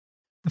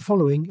The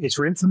following is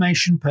for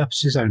information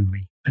purposes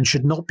only and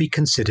should not be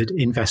considered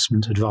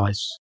investment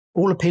advice.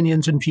 All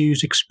opinions and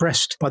views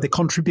expressed by the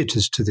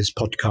contributors to this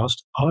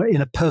podcast are in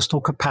a personal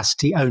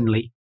capacity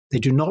only. They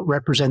do not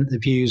represent the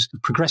views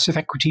of Progressive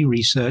Equity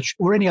Research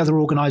or any other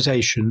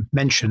organisation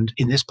mentioned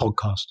in this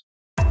podcast.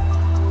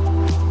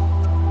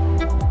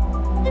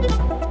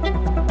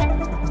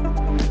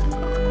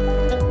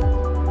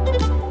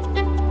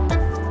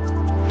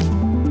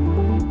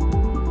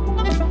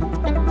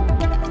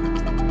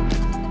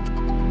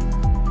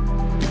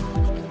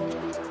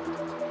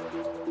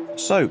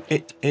 So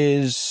it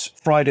is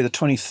Friday, the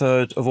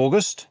 23rd of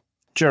August.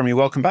 Jeremy,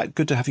 welcome back.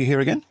 Good to have you here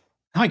again.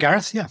 Hi,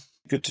 Gareth. Yeah.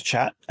 Good to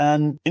chat,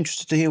 and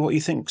interested to hear what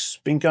you think's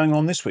been going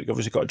on this week.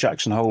 Obviously got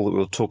Jackson Hole that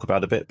we'll talk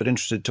about a bit, but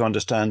interested to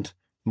understand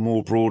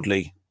more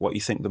broadly what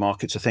you think the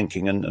markets are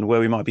thinking and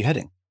where we might be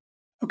heading.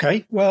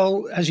 Okay.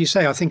 Well, as you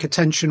say, I think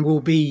attention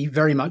will be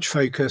very much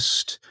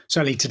focused,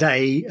 certainly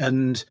today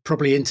and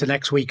probably into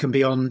next week and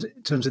beyond,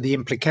 in terms of the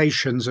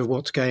implications of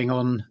what's going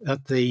on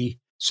at the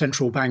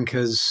central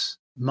bankers'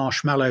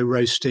 marshmallow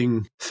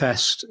roasting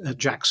fest at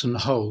Jackson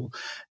Hole.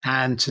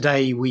 And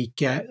today we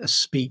get a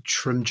speech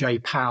from Jay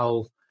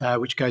Powell,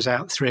 which goes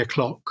out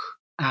 3:00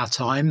 our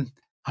time,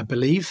 I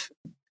believe.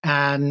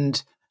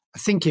 And I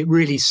think it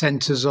really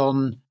centres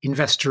on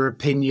investor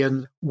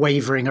opinion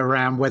wavering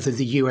around whether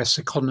the US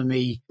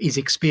economy is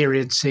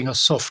experiencing a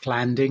soft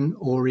landing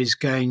or is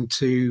going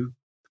to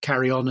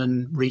carry on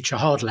and reach a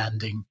hard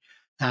landing.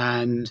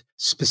 And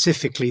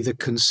specifically, the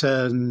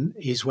concern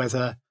is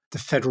whether the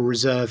Federal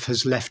Reserve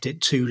has left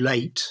it too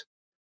late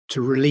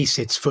to release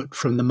its foot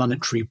from the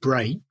monetary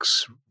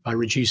brakes by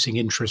reducing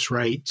interest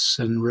rates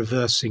and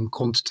reversing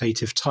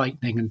quantitative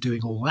tightening and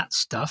doing all that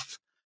stuff,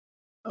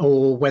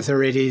 or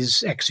whether it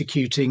is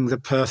executing the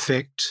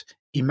perfect,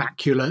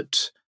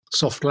 immaculate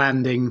soft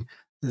landing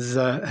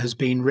that has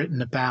been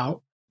written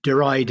about,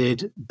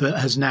 derided, but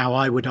has now,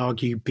 I would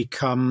argue,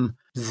 become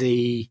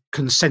the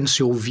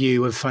consensual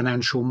view of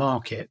financial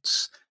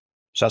markets.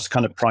 So that's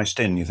kind of priced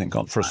in, you think,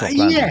 for a soft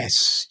landing?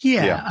 Yes.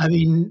 Yeah. I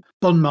mean,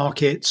 bond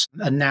markets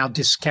are now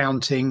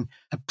discounting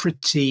a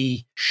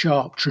pretty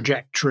sharp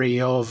trajectory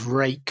of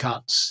rate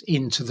cuts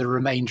into the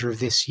remainder of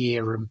this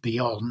year and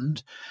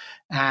beyond.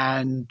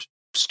 And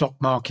stock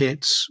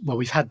markets, well,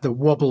 we've had the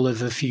wobble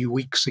of a few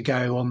weeks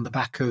ago on the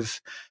back of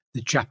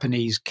the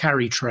Japanese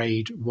carry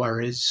trade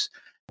worries.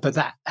 But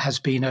that has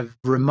been a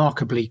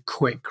remarkably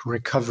quick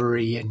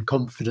recovery in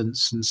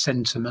confidence and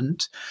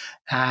sentiment.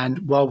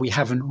 And while we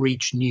haven't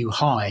reached new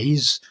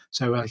highs,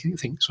 so I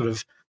think sort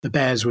of the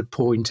bears would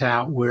point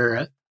out we're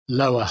at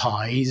lower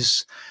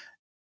highs,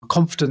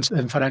 confidence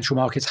in financial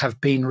markets have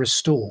been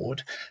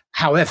restored.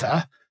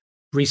 However,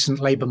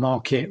 recent labour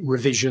market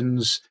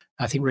revisions,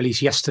 I think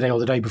released yesterday or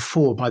the day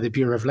before by the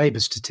Bureau of Labour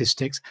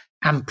Statistics,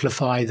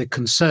 amplify the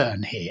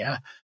concern here,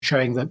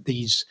 showing that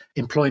these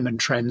employment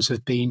trends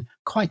have been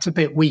quite a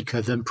bit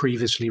weaker than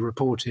previously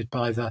reported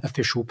by the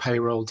official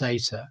payroll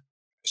data.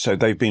 So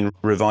they've been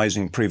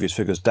revising previous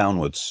figures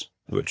downwards,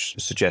 which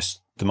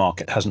suggests the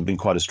market hasn't been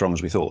quite as strong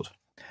as we thought.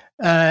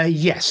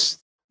 Yes.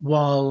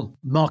 While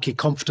market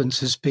confidence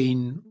has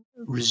been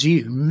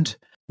resumed,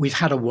 we've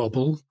had a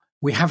wobble.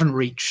 We haven't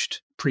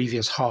reached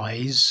previous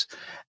highs,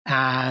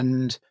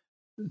 and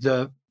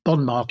the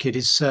bond market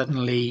is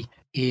certainly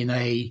in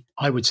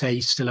I would say,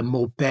 still a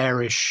more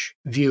bearish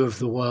view of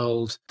the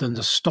world than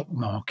the stock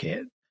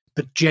market.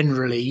 But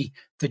generally,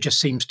 there just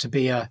seems to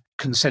be a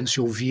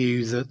consensual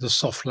view that the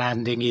soft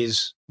landing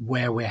is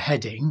where we're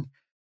heading.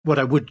 What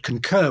I would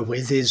concur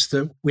with is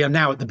that we are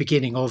now at the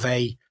beginning of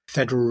a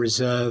Federal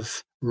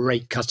Reserve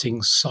rate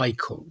cutting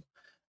cycle.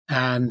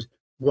 And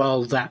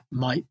while that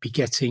might be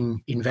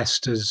getting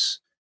investors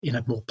in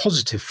a more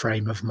positive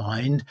frame of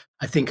mind,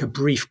 I think a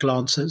brief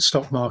glance at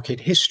stock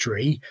market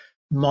history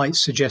might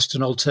suggest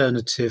an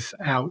alternative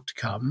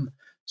outcome.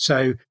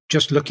 So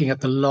just looking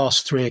at the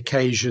last three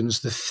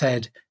occasions the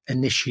Fed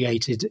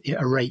initiated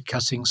a rate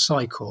cutting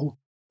cycle,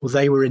 well,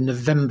 they were in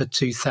November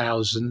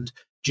 2000,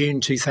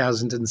 June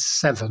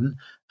 2007,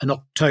 and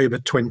October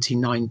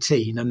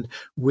 2019. And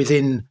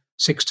within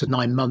 6 to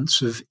 9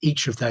 months of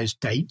each of those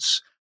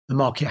dates, the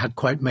market had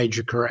quite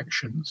major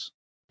corrections.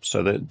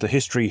 So the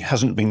history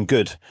hasn't been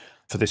good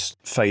for this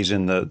phase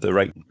in the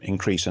rate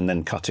increase and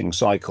then cutting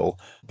cycle.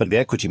 But the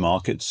equity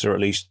markets are at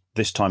least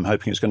this time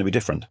hoping it's going to be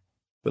different.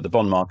 But the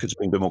bond market's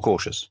been a bit more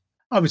cautious.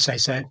 I would say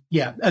so,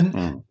 yeah.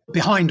 And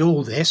behind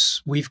all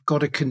this, we've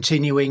got a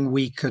continuing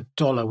weaker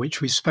dollar,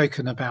 which we've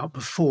spoken about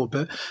before.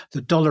 But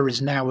the dollar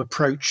is now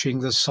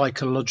approaching the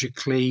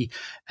psychologically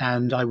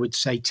and I would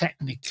say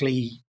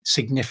technically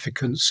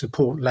significant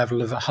support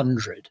level of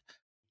 100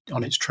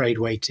 on its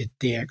trade-weighted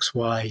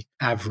DXY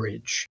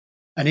average.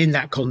 And in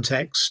that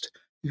context,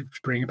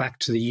 bring it back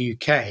to the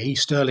UK,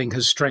 sterling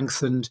has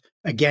strengthened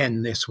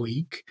again this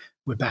week.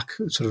 We're back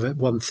sort of at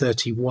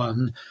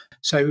 131.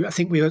 So I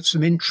think we had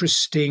some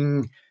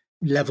interesting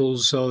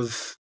levels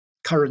of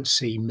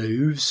currency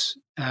moves,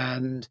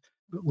 and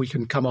We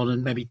can come on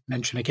and maybe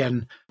mention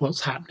again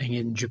what's happening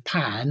in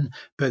Japan,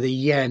 but the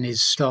yen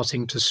is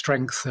starting to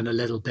strengthen a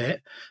little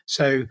bit.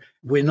 So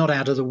we're not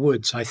out of the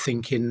woods, I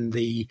think, in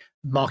the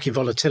market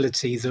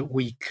volatility that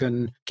we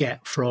can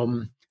get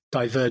from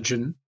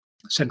divergent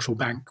central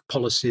bank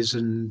policies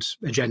and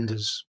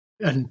agendas.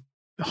 And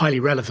highly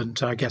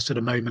relevant, I guess, at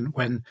a moment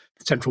when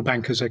central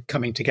bankers are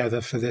coming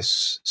together for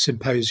this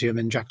symposium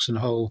in Jackson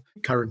Hole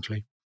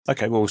currently.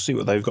 Okay, well, we'll see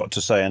what they've got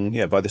to say. And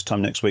yeah, by this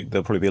time next week,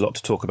 there'll probably be a lot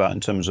to talk about in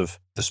terms of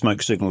the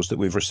smoke signals that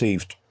we've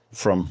received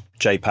from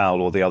Jay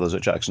Powell or the others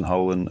at Jackson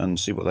Hole and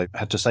see what they've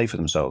had to say for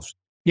themselves.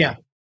 Yeah.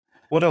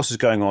 What else is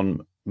going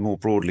on more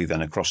broadly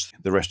then across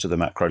the rest of the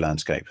macro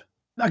landscape?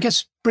 I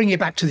guess bringing it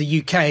back to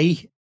the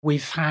UK,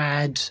 we've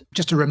had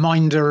just a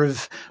reminder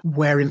of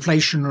where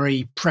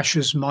inflationary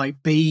pressures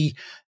might be.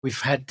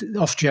 We've had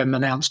Ofgem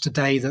announce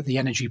today that the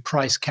energy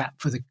price cap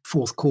for the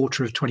fourth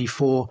quarter of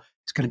 24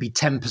 is going to be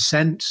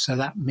 10%. So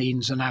that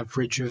means an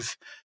average of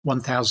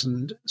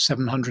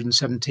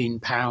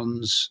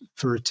 £1,717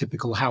 for a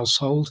typical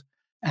household.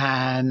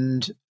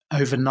 And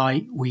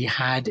overnight, we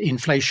had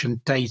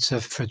inflation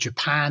data for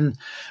Japan,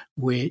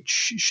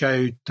 which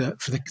showed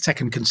that for the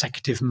second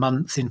consecutive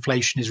month,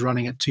 inflation is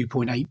running at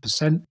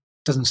 2.8%.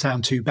 Doesn't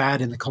sound too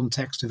bad in the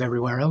context of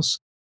everywhere else.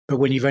 But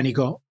when you've only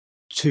got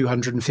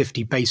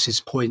 250 basis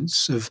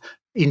points of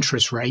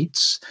interest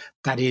rates,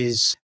 that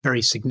is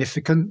very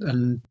significant.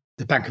 And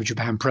the Bank of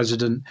Japan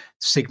president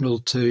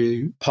signaled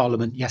to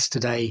Parliament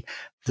yesterday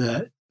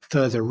that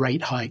further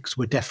rate hikes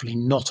were definitely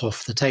not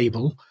off the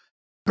table.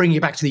 Bringing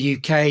it back to the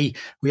UK,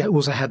 we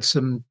also had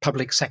some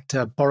public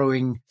sector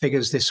borrowing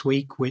figures this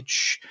week,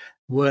 which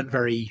weren't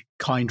very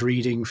kind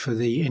reading for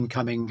the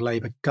incoming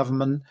Labour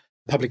government.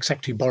 Public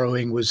sector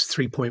borrowing was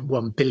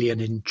 3.1 billion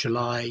in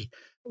July,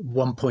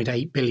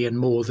 1.8 billion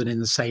more than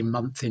in the same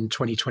month in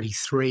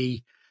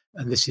 2023.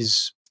 And this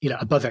is,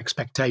 above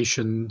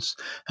expectations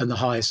and the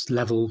highest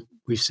level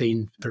we've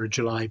seen for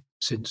July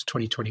since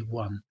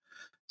 2021.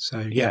 So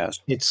yeah,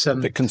 it's a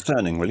bit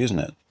concerning, really, isn't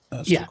it?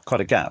 That's quite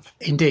a gap.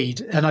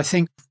 Indeed. And I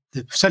think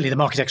certainly the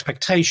market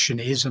expectation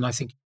is, and I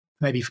think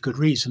maybe for good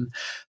reason,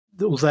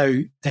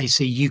 although they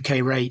see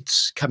UK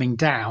rates coming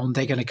down,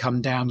 they're going to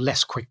come down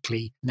less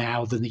quickly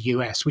now than the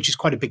US, which is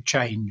quite a big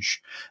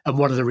change. And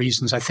one of the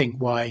reasons I think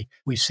why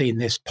we've seen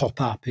this pop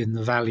up in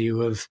the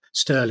value of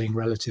sterling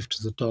relative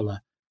to the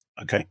dollar.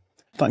 Okay,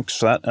 thanks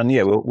for that. And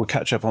yeah, we'll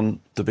catch up on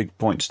the big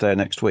points there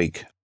next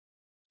week.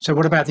 So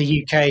what about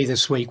the UK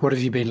this week? What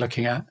have you been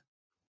looking at?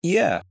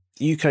 Yeah,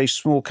 the UK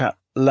small cap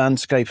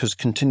landscape has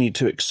continued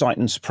to excite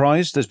and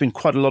surprise. There's been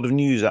quite a lot of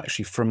news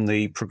actually from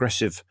the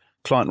progressive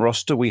client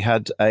roster. We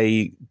had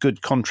a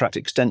good contract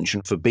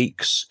extension for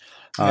Beeks,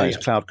 its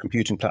cloud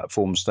computing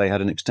platforms. They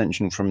had an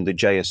extension from the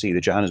JSE, the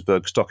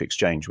Johannesburg Stock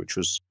Exchange, which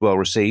was well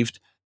received.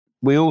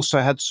 We also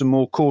had some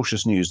more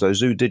cautious news, though.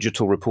 Zoo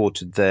Digital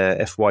reported their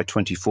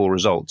FY24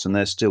 results, and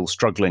they're still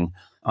struggling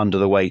under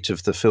the weight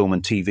of the film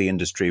and TV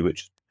industry,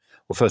 which,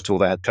 well, first of all,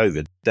 they had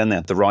COVID. Then they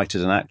had the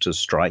writers and actors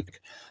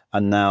strike.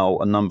 And now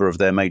a number of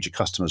their major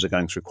customers are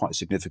going through quite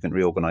significant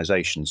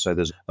reorganization. So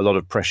there's a lot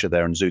of pressure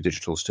there, and Zoo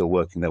Digital is still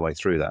working their way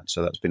through that.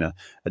 So that's been a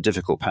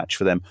difficult patch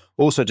for them.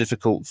 Also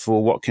difficult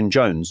for Watkin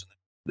Jones.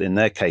 In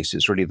their case,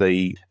 it's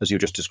really as you were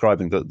just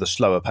describing, the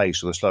slower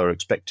pace or the slower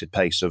expected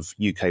pace of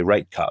UK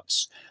rate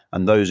cuts.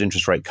 And those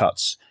interest rate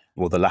cuts,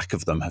 or the lack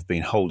of them, have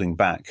been holding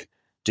back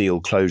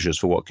deal closures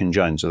for Watkin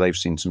Jones. So they've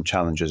seen some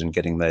challenges in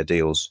getting their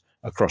deals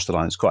across the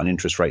line. It's quite an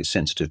interest rate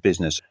sensitive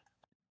business.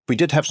 We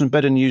did have some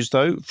better news,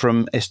 though,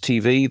 from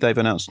STV. They've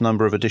announced a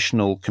number of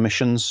additional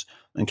commissions,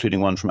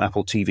 including one from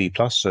Apple TV+.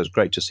 So it's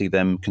great to see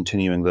them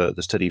continuing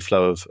the steady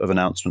flow of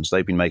announcements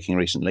they've been making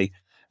recently.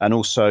 And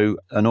also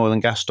an oil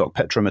and gas stock,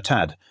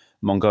 Petrometad,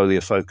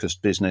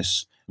 Mongolia-focused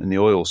business in the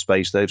oil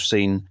space. They've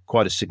seen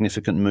quite a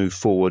significant move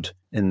forward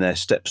in their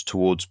steps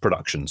towards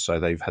production. So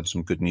they've had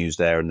some good news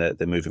there, and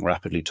they're moving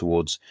rapidly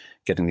towards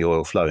getting the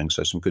oil flowing.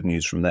 So some good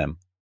news from them.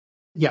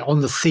 Yeah,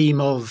 on the theme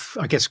of,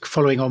 I guess,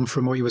 following on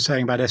from what you were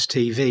saying about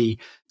STV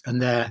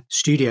and their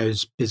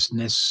studios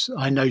business,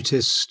 I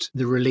noticed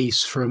the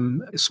release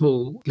from a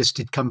small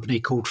listed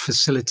company called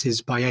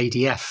Facilities by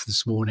ADF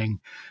this morning,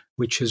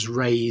 which has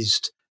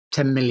raised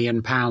 £10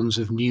 million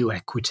of new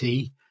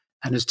equity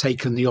and has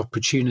taken the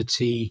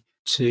opportunity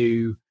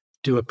to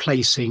do a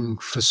placing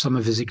for some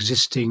of his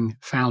existing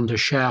founder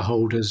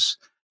shareholders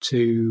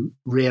to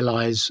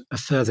realise a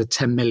further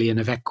 10 million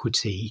of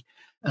equity.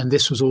 And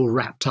this was all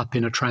wrapped up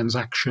in a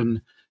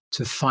transaction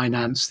to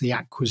finance the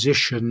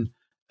acquisition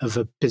of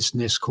a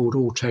business called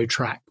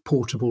Autotrack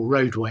Portable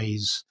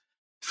Roadways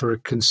for a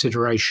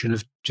consideration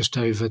of just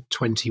over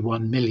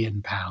 £21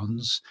 million.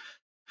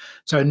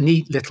 So a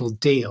neat little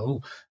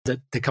deal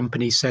that the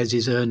company says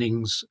is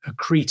earnings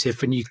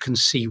accretive, and you can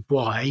see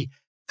why.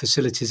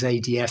 Facilities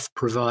ADF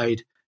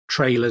provide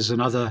trailers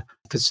and other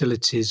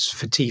facilities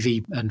for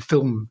TV and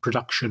film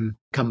production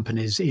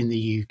companies in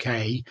the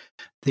UK.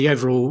 The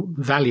overall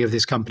value of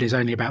this company is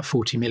only about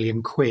 40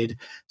 million quid.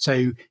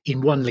 So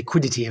in one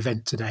liquidity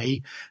event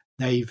today,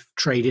 they've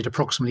traded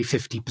approximately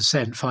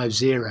 50%,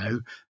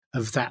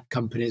 of that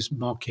company's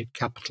market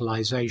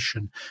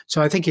capitalization.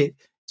 So I think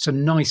it's a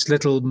nice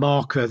little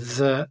marker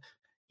that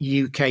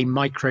UK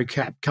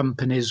microcap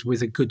companies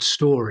with a good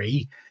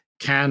story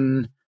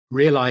can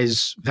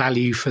realize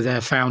value for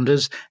their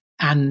founders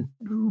and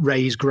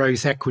raise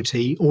growth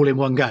equity all in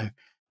one go.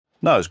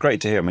 No, it's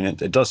great to hear. I mean,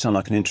 it does sound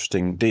like an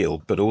interesting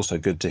deal, but also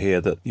good to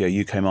hear that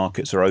UK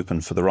markets are open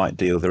for the right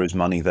deal. There is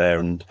money there,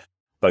 and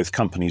both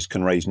companies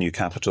can raise new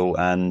capital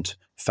and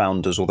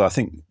founders. Although I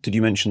think, did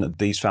you mention that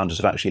these founders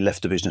have actually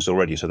left the business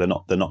already, so they're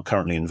not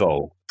currently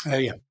involved?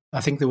 Yeah,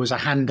 I think there was a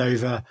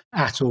handover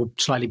at or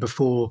slightly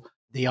before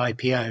the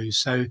IPO.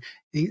 So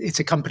it's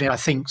a company I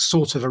think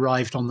sort of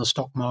arrived on the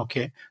stock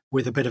market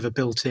with a bit of a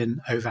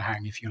built-in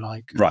overhang, if you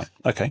like. Right.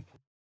 Okay.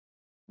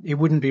 It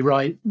wouldn't be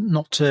right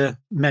not to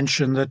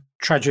mention the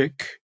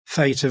tragic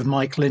fate of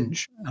Mike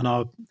Lynch and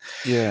our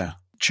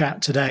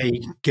chat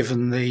today,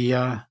 given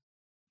the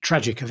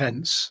tragic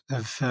events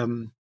of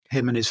him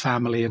and his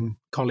family and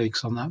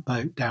colleagues on that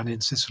boat down in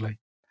Sicily.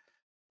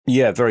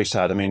 Yeah, very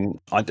sad. I mean,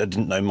 I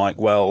didn't know Mike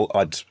well.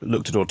 I'd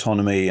looked at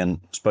autonomy and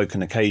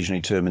spoken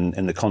occasionally to him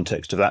in the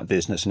context of that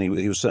business. And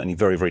he was certainly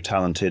very, very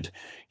talented,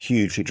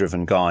 hugely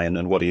driven guy.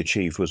 And what he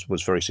achieved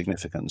was very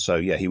significant. So,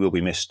 yeah, he will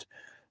be missed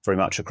very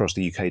much across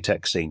the UK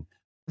tech scene.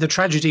 The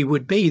tragedy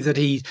would be that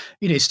he,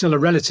 is still a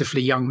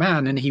relatively young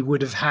man, and he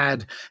would have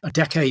had a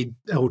decade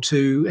or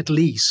two at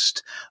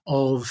least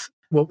of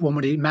what one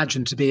would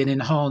imagine to be an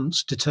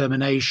enhanced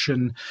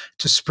determination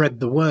to spread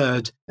the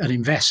word and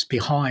invest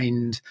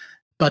behind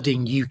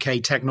budding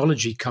UK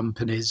technology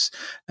companies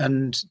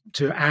and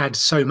to add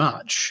so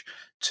much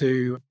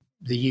to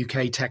the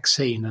UK tech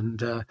scene.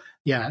 And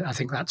I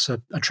think that's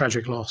a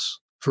tragic loss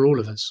for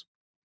all of us.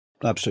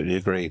 Absolutely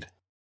agreed.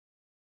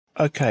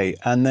 Okay,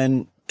 and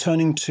then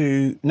turning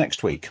to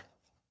next week.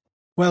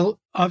 Well,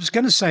 I was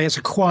going to say it's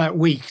a quiet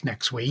week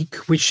next week,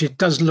 which it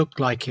does look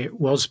like it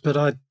was, but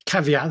I'd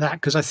caveat that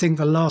because I think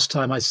the last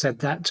time I said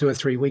that 2 or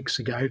 3 weeks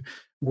ago,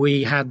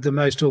 we had the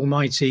most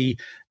almighty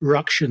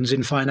ructions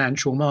in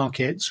financial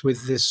markets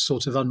with this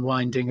sort of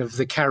unwinding of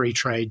the carry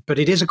trade. But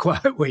it is a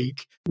quiet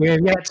week.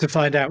 We're yet to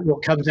find out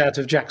what comes out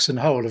of Jackson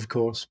Hole, of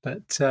course.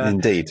 But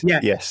indeed,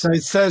 yes. So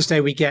Thursday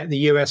we get the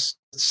US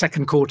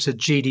second quarter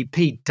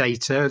GDP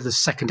data, the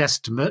second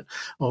estimate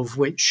of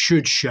which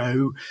should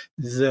show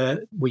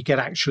that we get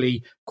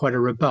actually quite a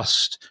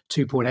robust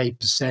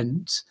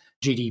 2.8%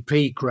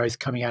 GDP growth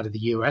coming out of the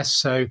US.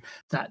 So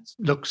that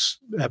looks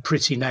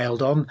pretty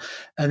nailed on.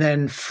 And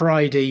then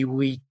Friday,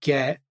 we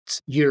get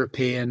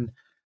European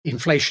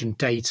inflation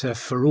data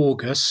for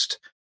August,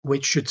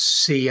 which should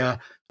see an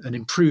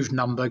improved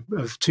number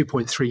of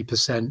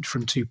 2.3%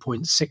 from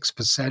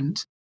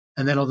 2.6%.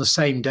 And then on the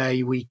same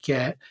day, we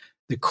get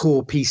the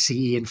core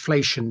PCE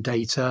inflation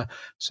data,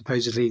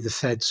 supposedly the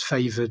Fed's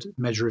favored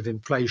measure of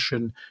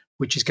inflation,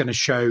 which is going to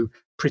show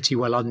pretty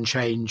well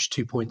unchanged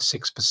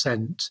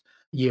 2.6%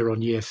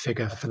 year-on-year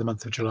figure for the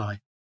month of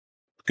July.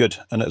 Good.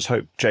 And let's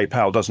hope Jay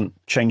Powell doesn't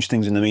change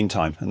things in the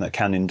meantime, and that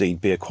can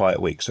indeed be a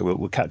quiet week. So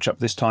we'll catch up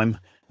this time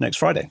next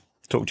Friday.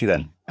 Talk to you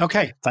then.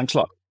 Okay. Thanks a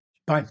lot.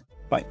 Bye.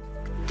 Bye.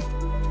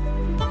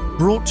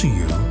 Brought to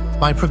you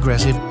by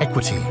Progressive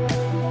Equity.